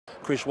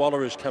Chris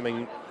Waller is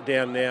coming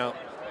down now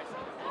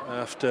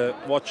after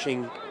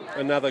watching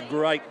another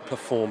great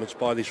performance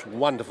by this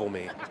wonderful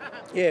mare.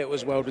 Yeah, it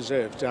was well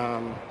deserved.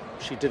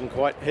 She didn't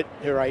quite hit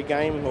her A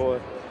game or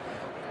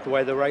the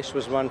way the race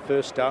was won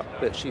first up,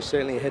 but she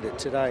certainly hit it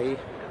today.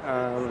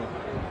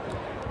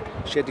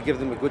 She had to give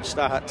them a good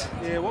start.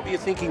 Yeah, what were you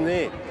thinking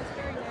there?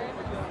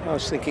 I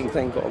was thinking,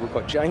 thank God we've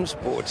got James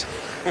aboard.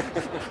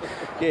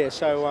 Yeah,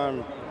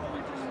 so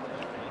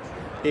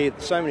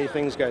so many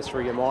things go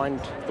through your mind,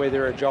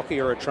 whether a jockey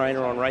or a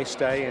trainer on race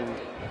day,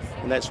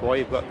 and that's why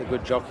you've got the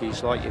good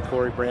jockeys like your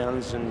Corey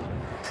Browns and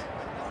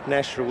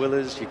National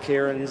Willers, your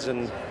Cairns,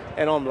 and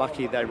I'm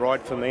lucky they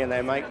ride for me and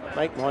they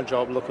make my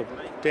job look a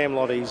damn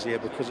lot easier,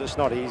 because it's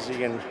not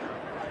easy. And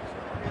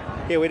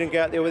yeah, we didn't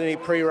go out there with any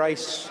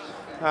pre-race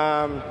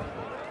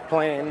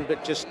plan,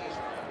 but just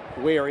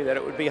wary that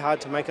it would be hard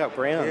to make up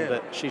ground. Yeah.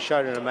 But she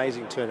showed an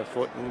amazing turn of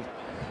foot and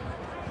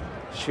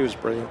she was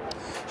brilliant.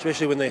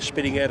 Especially when they're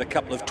spitting out a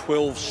couple of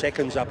 12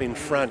 seconds up in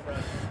front.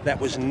 That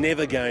was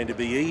never going to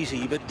be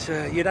easy, but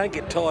you don't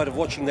get tired of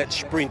watching that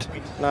sprint.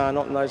 No,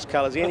 not in those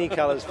colours. Any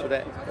colours for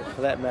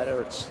that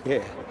matter.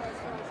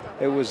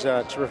 It was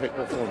a terrific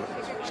performance.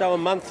 So a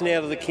month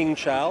now to the King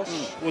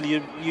Charles. Will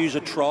you use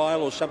a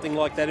trial or something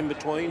like that in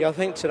between? Yeah, I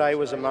think today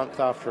was a month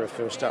after her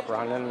first up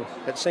run, and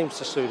it seems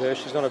to suit her.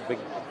 She's not a big,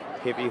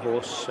 heavy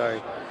horse, so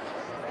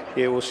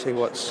yeah, we'll see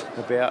what's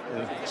about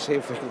and see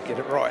if we can get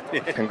it right.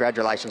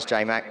 Congratulations,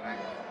 J-Mac.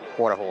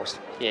 What a horse.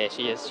 Yeah,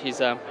 she is.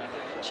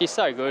 She's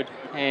so good,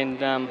 and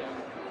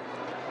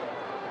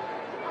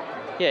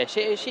yeah,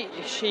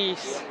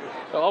 she's.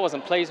 Well, I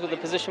wasn't pleased with the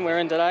position we're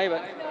in today,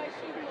 but.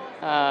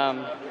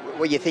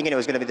 Were you thinking it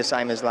was going to be the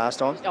same as last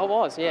time? I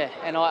was, yeah.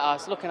 And I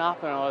was looking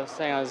up and I was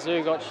saying,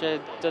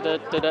 Zugotcha,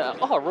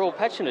 oh, Royal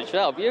Patronage,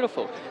 oh,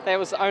 beautiful. That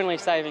was the only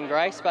saving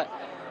grace, but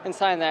in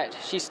saying that,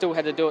 she still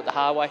had to do it the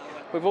hard way.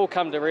 We've all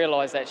come to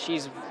realise that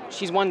she's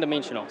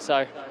one-dimensional,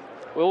 so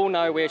we all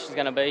know where she's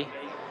going to be.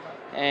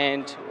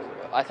 And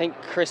I think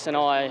Chris and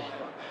I,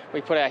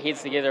 we put our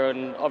heads together,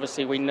 and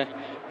obviously we're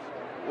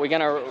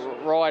going to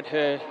ride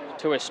her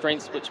to her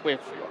strengths, which we've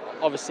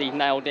obviously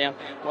nailed down.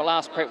 Well,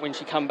 last prep when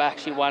she come back,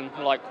 she won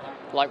like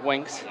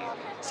Winks.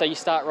 So you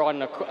start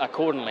riding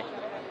accordingly,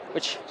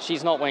 which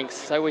she's not Winks.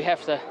 So we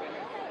have to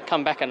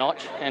come back a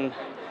notch and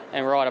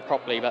ride her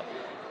properly. But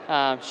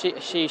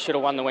she should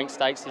have won the Winks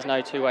Stakes. There's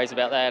no two ways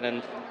about that.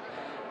 And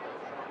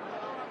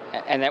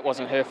that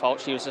wasn't her fault.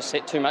 She was just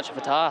set too much of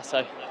a task.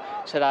 So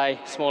today,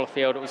 smaller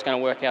field, it was going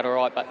to work out all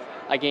right. But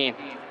again,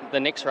 the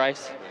next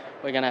race,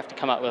 we're going to have to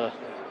come up with a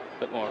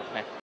bit more of that.